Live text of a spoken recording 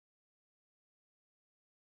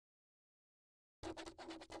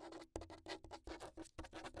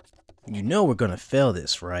You know we're gonna fail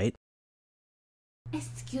this, right?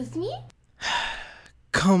 Excuse me?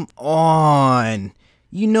 Come on!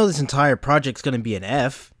 You know this entire project's gonna be an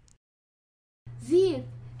F. Z,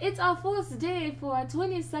 it's our first day for our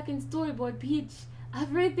 20-second storyboard pitch.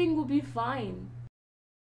 Everything will be fine.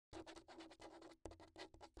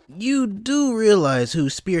 You do realize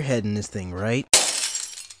who's spearheading this thing, right?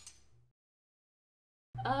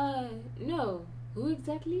 No. Who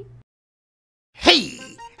exactly? Hey!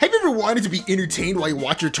 Have you ever wanted to be entertained while you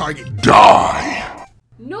watch your target die?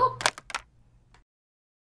 Nope.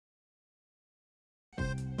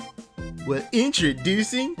 Well,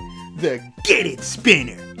 introducing the Get It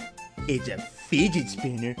Spinner. It's a fidget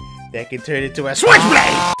spinner that can turn into a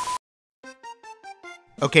switchblade!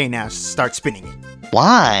 Okay, now start spinning it.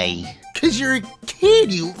 Why? Cause you're a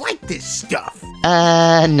kid, you like this stuff.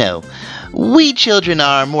 No. We children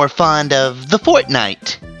are more fond of the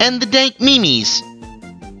Fortnite and the dank memes.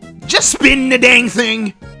 Just spin the dang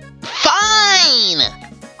thing! Fine!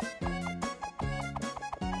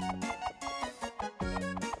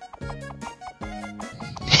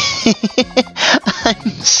 I'm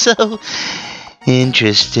so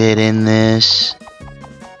interested in this.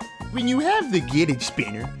 When you have the Get It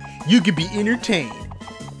Spinner, you can be entertained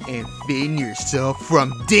and fend yourself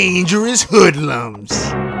from dangerous hoodlums.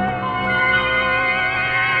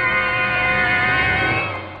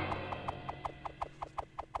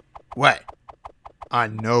 What? I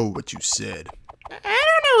know what you said. I don't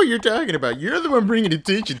know what you're talking about. You're the one bringing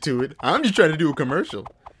attention to it. I'm just trying to do a commercial.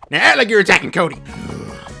 Now act like you're attacking Cody.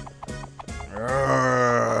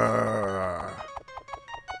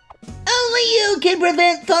 Only you can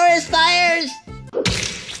prevent forest fires!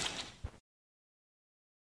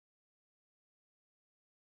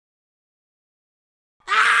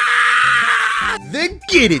 The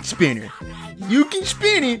Get It Spinner. You can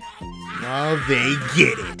spin it while they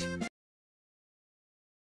get it.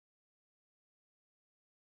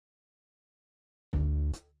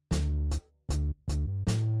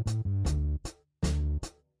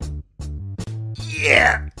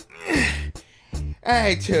 Yeah.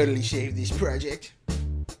 I totally shaved this project.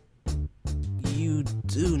 You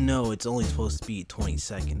do know it's only supposed to be 20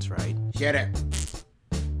 seconds, right? Shut up.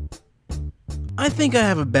 I think I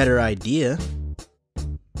have a better idea.